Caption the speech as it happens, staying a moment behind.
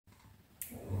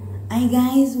Hi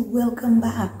guys, welcome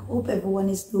back. Hope everyone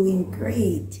is doing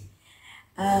great.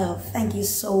 Thank you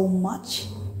so much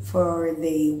for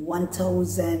the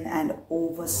 1,000 and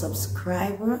over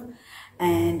subscriber,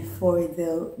 and for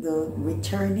the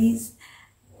returnees.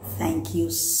 Thank you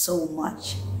so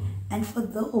much. And for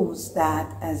those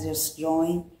that has just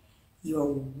joined,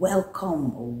 you're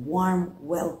welcome, a warm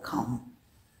welcome.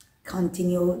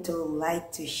 Continue to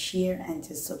like, to share, and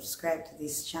to subscribe to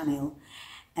this channel.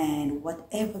 And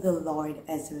whatever the Lord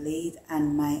has laid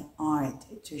on my heart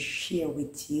to share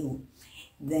with you,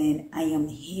 then I am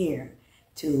here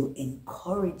to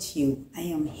encourage you. I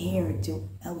am here to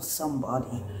help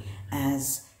somebody.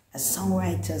 As a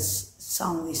songwriter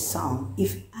sung this song,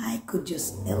 if I could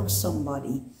just help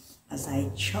somebody as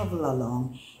I travel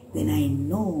along, then I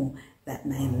know that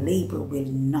my labor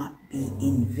will not be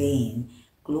in vain.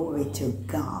 Glory to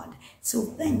God. So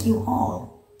thank you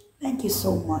all. Thank you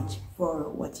so much for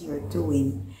what you're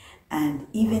doing. And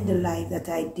even the live that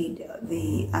I did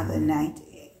the other night,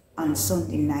 on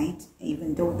Sunday night,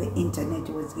 even though the internet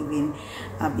was giving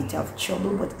a bit of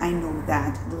trouble, but I know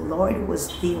that the Lord was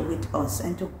there with us,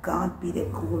 and to God be the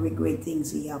glory, great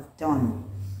things He have done.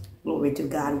 Glory to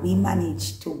God. We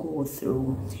managed to go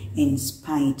through in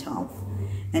spite of.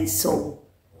 And so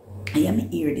I am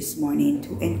here this morning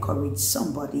to encourage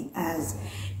somebody as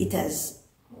it has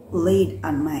laid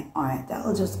on my heart.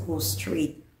 I'll just go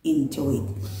straight into it.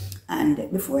 And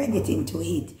before I get into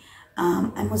it,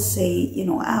 I must say, you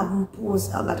know, I haven't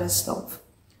posted a lot of stuff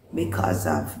because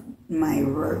of my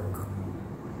work,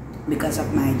 because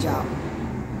of my job.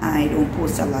 I don't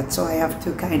post a lot, so I have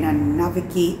to kind of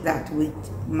navigate that with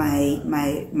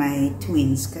my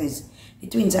twins, because the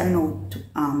twins are now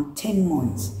 10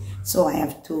 months. So I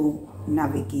have to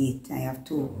navigate, I have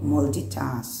to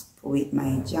multitask with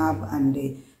my job and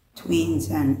the twins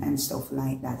and stuff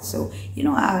like that. So, you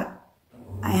know,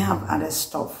 I have other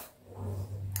stuff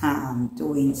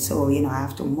doing, so, you know, I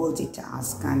have to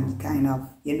multitask and kind of,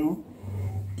 you know,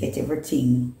 get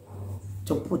everything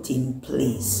to put in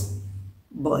place.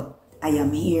 But I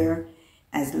am here.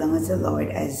 As long as the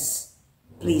Lord has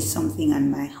placed something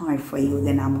on my heart for you,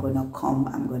 then I'm gonna come,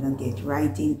 I'm gonna get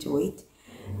right into it.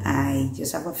 I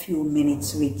just have a few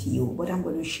minutes with you, but I'm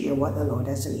going to share what the Lord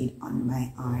has laid on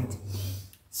my heart.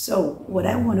 So what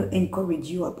I want to encourage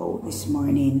you about this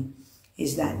morning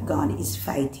is that God is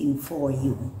fighting for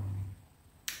you.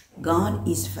 God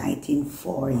is fighting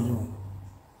for you.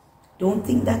 Don't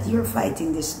think that you're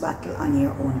fighting this battle on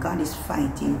your own. God is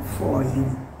fighting for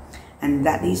you. And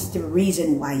that is the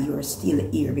reason why you're still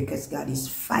here, because God is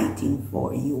fighting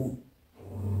for you.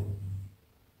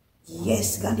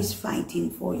 Yes, God is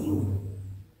fighting for you.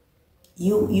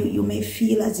 You may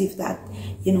feel as if that,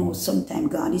 you know,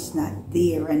 sometimes God is not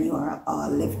there and you are all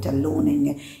left alone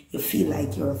and you feel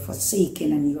like you're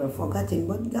forsaken and you're forgotten.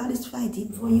 But God is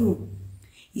fighting for you.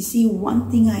 You see, one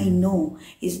thing I know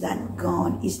is that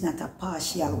God is not a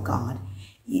partial God.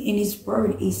 In His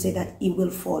word, He said that He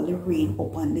will fall the rain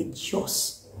upon the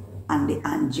just and the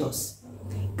unjust.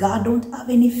 God don't have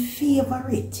any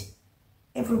favorite.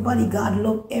 Everybody, God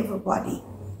love everybody.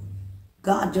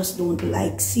 God just don't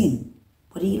like sin,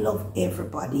 but He love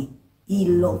everybody. He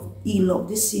love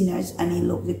the sinners and He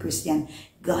love the Christian.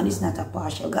 God is not a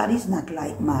partial. God is not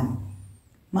like man.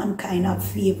 Mankind have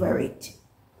favorite,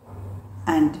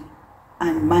 and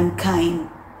mankind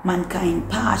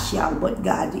partial, but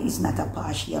God is not a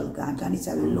partial God. God is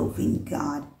a loving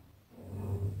God.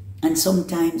 And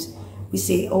sometimes we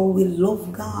say, oh, we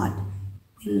love God.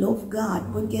 We love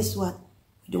God, but guess what?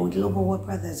 We don't love our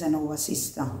brothers and our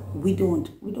sister. We don't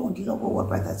love our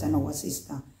brothers and our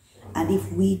sister. And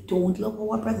if we don't love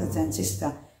our brothers and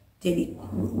sister, then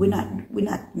we're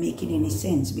not making any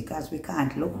sense, because we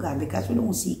can't love God, because we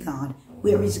don't see God.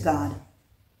 Where is God?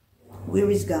 Where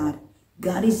is God?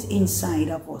 God is inside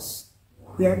of us.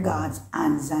 We are God's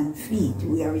hands and feet.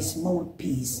 We are His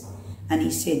mouthpiece. And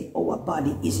He said our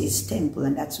body is His temple,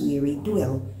 and that's where He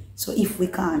dwells. So if we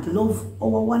can't love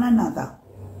our one another,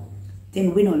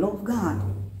 then we don't love God.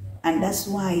 And that's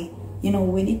why, you know,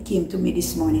 when it came to me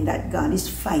this morning that God is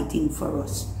fighting for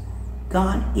us.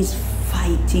 God is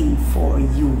fighting for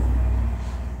you.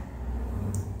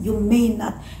 You may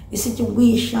not, the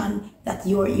situation that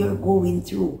you're going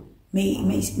through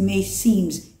may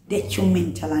seem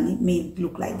detrimental, and it may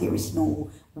look like there is no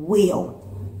way out.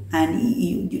 And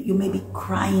you may be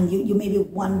crying, you may be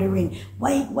wondering,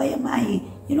 why am I,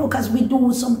 you know, because we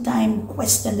do sometimes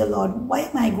question the Lord, why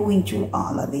am I going through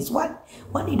all of this? What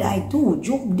did I do?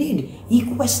 Job did. He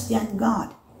questioned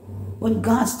God. When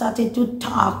God started to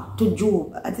talk to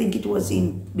Job, I think it was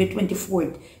in the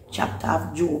 24th chapter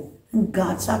of Job, and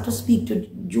God started to speak to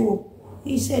Job.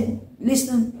 He said,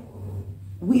 listen,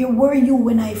 where were you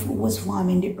when I was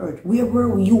forming the earth? Where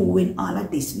were you when all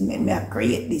of this, may I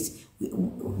create this?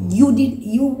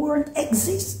 You weren't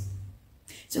exist.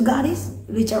 So God is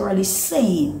literally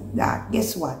saying that,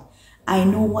 guess what? I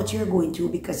know what you're going through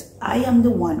because I am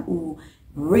the one who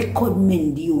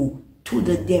recommend you to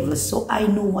the devil. So I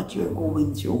know what you're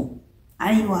going through.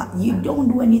 And you know what? You don't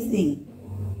do anything.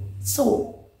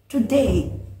 So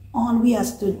today, all we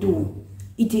have to do,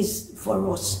 it is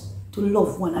for us to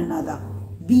love one another.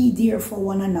 Be there for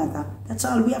one another. That's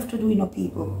all we have to do, you know,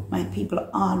 people. My people,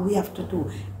 all we have to do.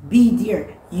 Be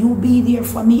there. You be there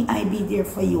for me, I be there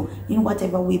for you. In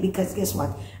whatever way, because guess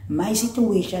what? My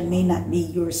situation may not be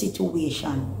your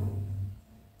situation.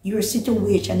 Your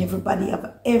situation, everybody have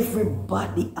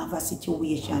a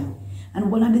situation.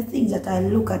 And one of the things that I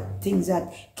look at, things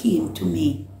that came to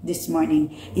me this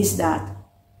morning, is that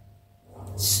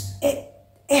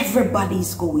everybody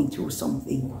is going through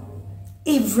something.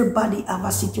 Everybody have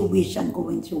a situation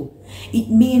going through. It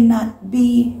may not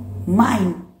be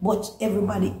mine, but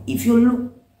everybody, if you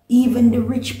look, even the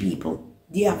rich people,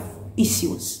 they have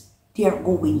issues they are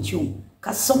going through.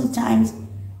 Because sometimes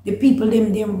the people,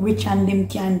 them rich and them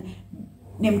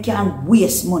can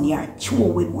waste money or throw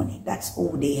away money. That's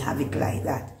how they have it like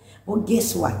that. But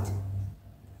guess what?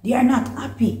 They are not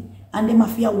happy. And they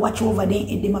must watch over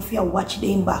them, they must watch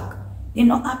them back. They're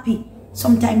not happy.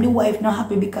 Sometimes the wife not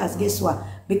happy because guess what?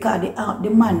 Because the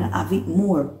man have it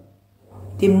more.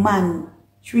 The man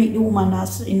treat the woman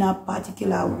as in a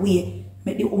particular way,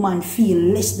 make the woman feel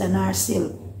less than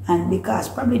herself. And because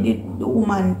probably the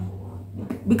woman,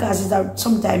 because it's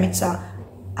sometimes it's a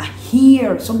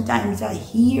year, sometimes a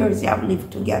years they have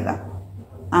lived together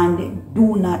and they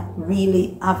do not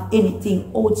really have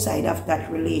anything outside of that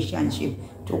relationship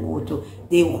to go to.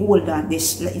 They hold on,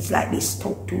 it's like they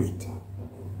stuck to it.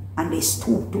 And they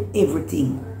stoop to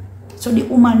everything. So the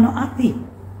woman not happy.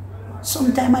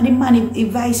 Sometimes the man, if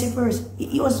vice versa,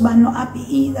 the husband not happy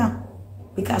either.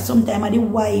 Because sometimes the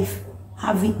wife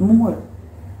have it more.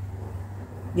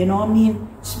 You know what I mean?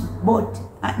 But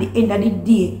at the end of the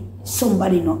day,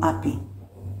 somebody not happy.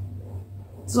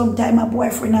 Sometimes a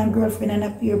boyfriend and girlfriend and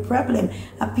a peer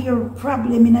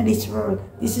problem in this world.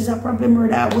 This is a problem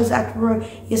where I was at work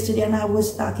yesterday and I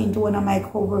was talking to one of my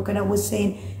co-workers and I was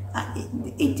saying,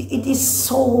 this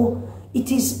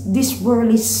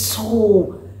world is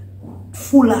so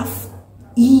full of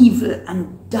evil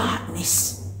and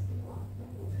darkness.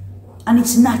 And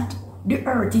it's not the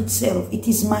earth itself, it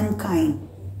is mankind.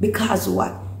 Because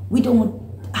what? We don't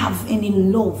have any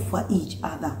love for each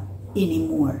other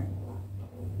anymore.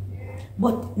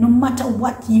 But no matter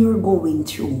what you're going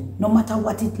through, no matter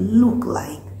what it look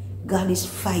like, God is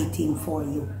fighting for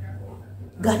you.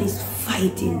 God is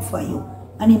fighting for you.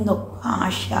 And He's not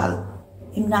partial.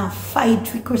 He's not fight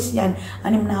for Christian.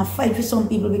 And He's not fight for some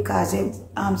people because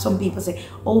some people say,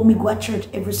 oh, me go to church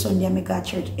every Sunday, me go to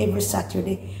church every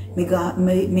Saturday. Me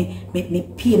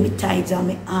pay me tithes and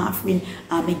me offering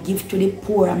and me give to the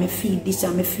poor and me feed this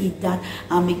and me feed that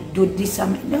and me do this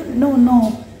and me...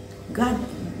 No. God,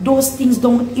 those things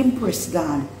don't impress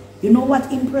God. You know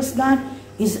what impress God?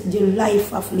 Is the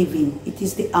life of living. It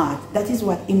is the heart. That is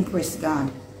what impress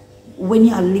God. When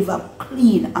you live a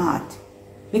clean heart.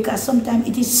 Because sometimes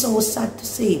it is so sad to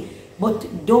say,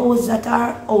 but those that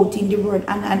are out in the world,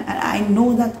 and I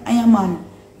know that I am on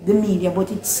the media,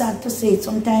 but it's sad to say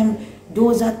sometimes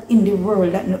those that in the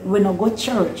world that when I go to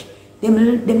church,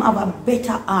 them have a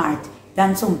better heart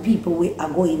than some people who are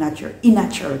going in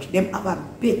a church. Them have a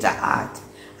better heart,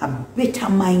 a better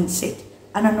mindset.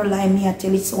 And I don't lie me, I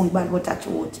tell it sound bad, but I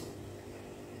truth.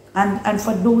 And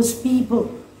for those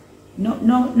people,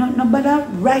 no bother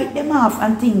write them off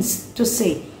and things to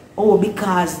say, oh,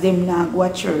 because them not go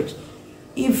to church.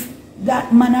 If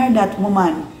that man or that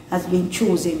woman has been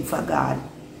chosen for God,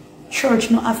 church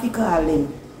no have to call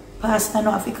him, pastor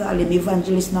no have to call him,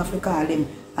 evangelist no have to call him,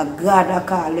 a God I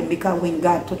call him, because when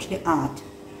God touch the heart,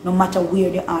 no matter where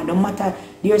they are, no matter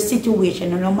their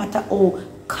situation, no matter how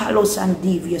callous and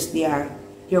devious they are,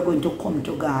 they're going to come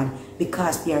to God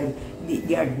because they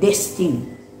are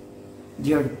destined.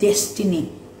 Their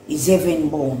destiny is heaven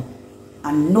bound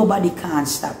and nobody can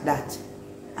stop that.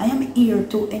 I am here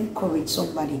to encourage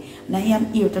somebody and I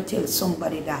am here to tell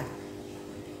somebody that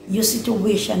your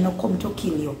situation no come to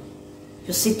kill you.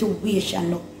 Your situation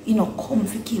no come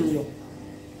to kill you.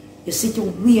 Your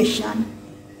situation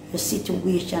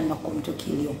no come to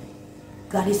kill you.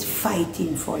 God is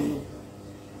fighting for you.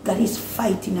 God is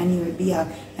fighting on your behalf.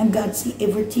 And God see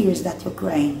every tears that you're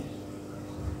crying.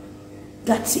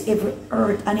 God see every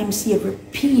hurt and Him see every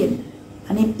pain.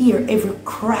 And Him hear every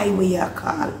cry where you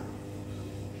call.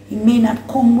 He may not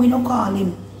come when you call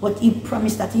him, but he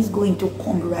promised that he's going to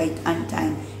come right on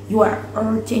time. You are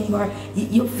hurting,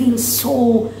 you feel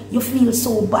so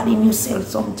bad in yourself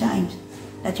sometimes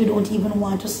that you don't even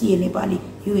want to see anybody.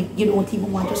 You don't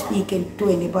even want to speak to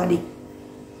anybody.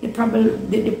 The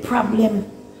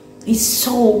problem is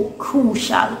so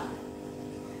crucial.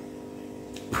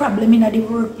 Problem in the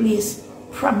workplace,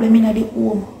 problem in the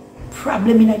home,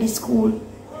 problem in the school,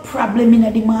 problem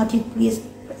in the marketplace.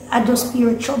 I just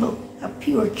pure trouble,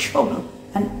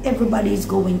 and everybody is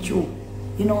going through.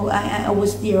 You know, I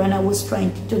was there and I was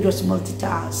trying to just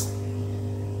multitask,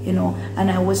 you know,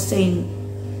 and I was saying,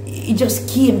 it just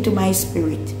came to my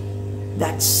spirit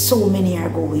that so many are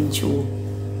going through.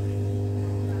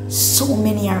 So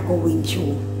many are going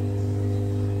through.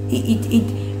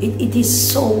 It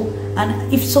is so,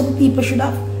 and if some people should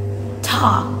have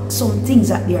talked some things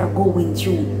that they are going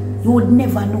through, you would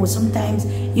never know. Sometimes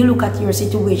you look at your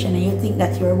situation and you think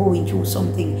that you're going through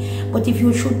something. But if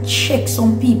you should check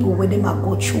some people where they might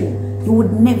go through, you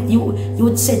would never, you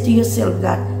would say to yourself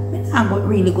that, I'm not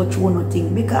really go through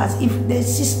nothing. Because if the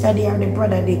sister there, or the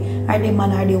brother there, or the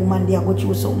man or the woman there go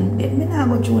through something, then I'm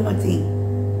not go through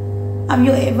nothing. Have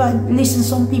you ever listened to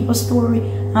some people's story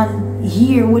and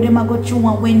hear what they might go through?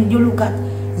 And when you look at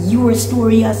your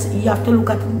story, as you have to look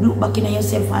back in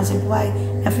yourself and say, why?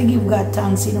 I forgive God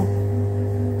thanks, you know.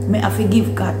 I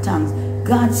forgive God thanks.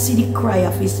 God see the cry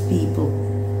of his people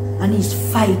and he's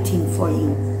fighting for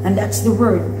you. And that's the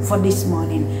word for this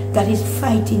morning. God is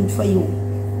fighting for you.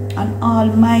 And all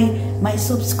my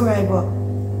subscriber,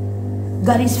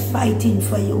 God is fighting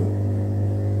for you.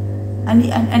 And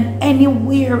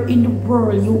anywhere in the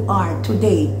world you are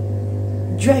today,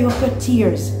 dry up your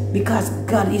tears because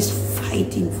God is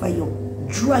fighting for you.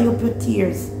 Dry up your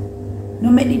tears. No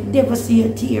make the devil see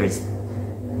your tears.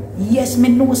 Yes, me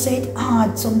know say it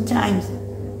hard sometimes.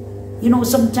 You know,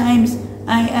 sometimes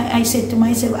I said to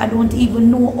myself, I don't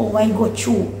even know how I got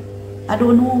through. I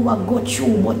don't know how I got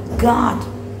through, but God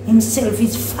himself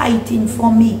is fighting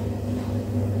for me.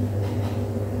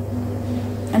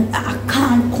 And I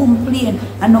can't complain.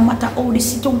 And no matter how the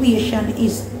situation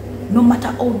is, no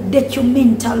matter how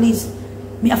detrimental is,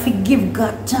 me have to give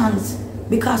God thanks.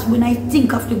 Because when I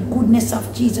think of the goodness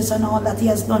of Jesus and all that he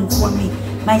has done for me,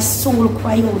 my soul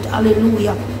cry out,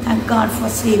 hallelujah, thank God for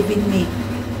saving me.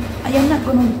 I am not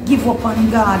going to give up on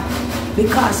God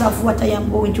because of what I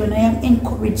am going through. And I am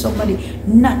encouraging somebody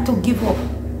not to give up.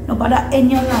 No matter in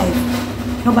your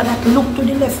life, no matter look to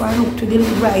the left or look to the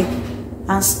right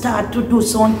and start to do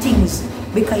some things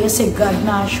because you say God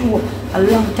now show up a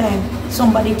long time.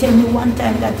 Somebody tell me one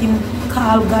time that him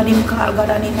call God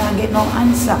and he not get no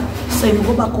answer. So him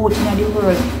go back out in the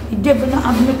world. The devil not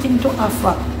have nothing to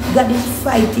offer. God is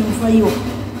fighting for you.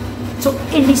 So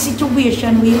any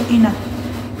situation where you're in,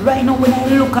 right now when I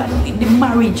look at the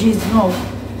marriages now,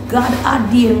 God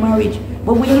ordained marriage.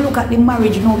 But when you look at the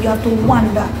marriage now, you have to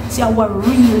wonder, see what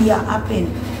really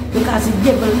happened. Because the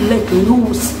devil let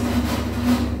loose.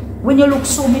 When you look,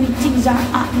 so many things are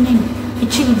happening. The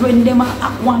children, them are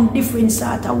at one different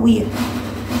sort of way.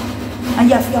 And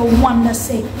you have to wonder,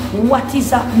 say, what is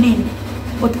happening?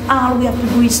 But all we have to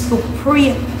do is to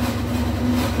pray.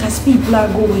 Because people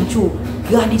are going through.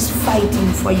 God is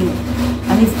fighting for you.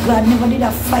 And if God never did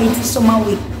a fight for some of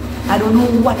it, I don't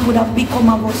know what would have become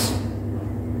of us.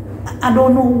 I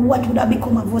don't know what would have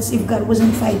become of us if God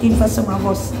wasn't fighting for some of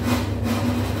us.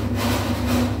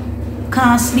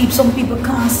 Can't sleep. Some people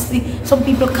can't sleep. Some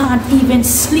people can't even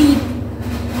sleep.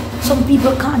 Some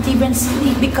people can't even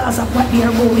sleep because of what they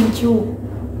are going through.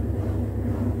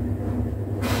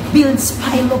 Bills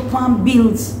pile up on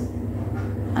bills.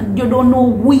 And you don't know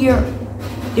where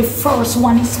the first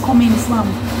one is coming from.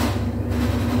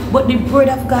 But the word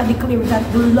of God declares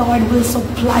that the Lord will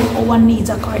supply our needs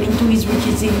according to his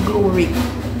riches in glory.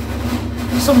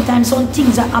 Sometimes some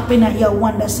things are happening and you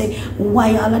wonder, say,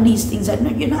 why all of these things? No,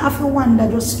 you don't have to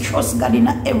wonder. Just trust God in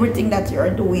everything that you're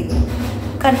doing.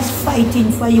 God is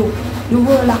fighting for you. The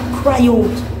world will cry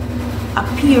out.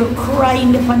 A pure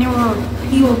crying upon the world.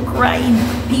 Pure crying,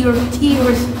 pure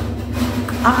tears.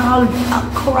 All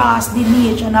across the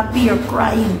nation, a pure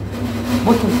crying.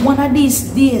 But one of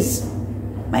these days,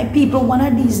 my people, one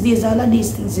of these days, all of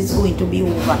these things is going to be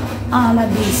over. All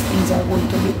of these things are going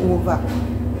to be over.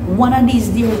 One of these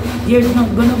days, there's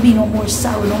not going to be no more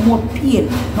sorrow, no more pain,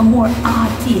 no more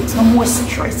heartaches, no more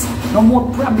stress, no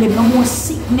more problem, no more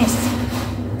sickness.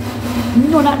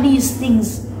 None of these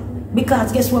things.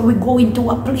 Because guess what? We go into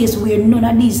a place where none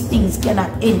of these things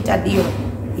cannot enter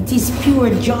there. It is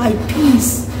pure joy,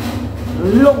 peace,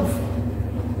 love.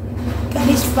 God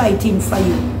is fighting for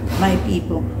you, my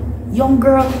people. Young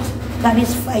girl, God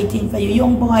is fighting for you.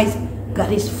 Young boys,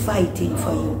 God is fighting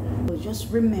for you. So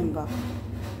just remember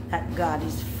that God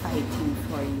is fighting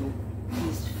for you.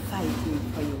 He's fighting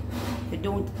for you. You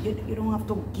don't have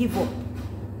to give up.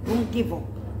 Don't give up.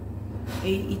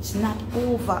 It's not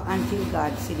over until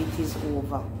God said it is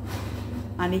over.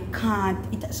 And it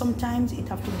can't, sometimes it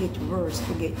have to get worse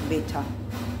to get better.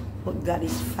 But God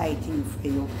is fighting for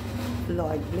you. The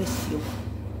Lord bless you.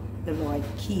 The Lord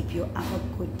keep you. Have a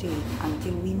good day.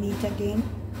 Until we meet again,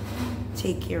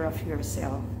 take care of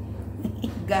yourself.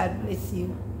 God bless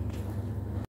you.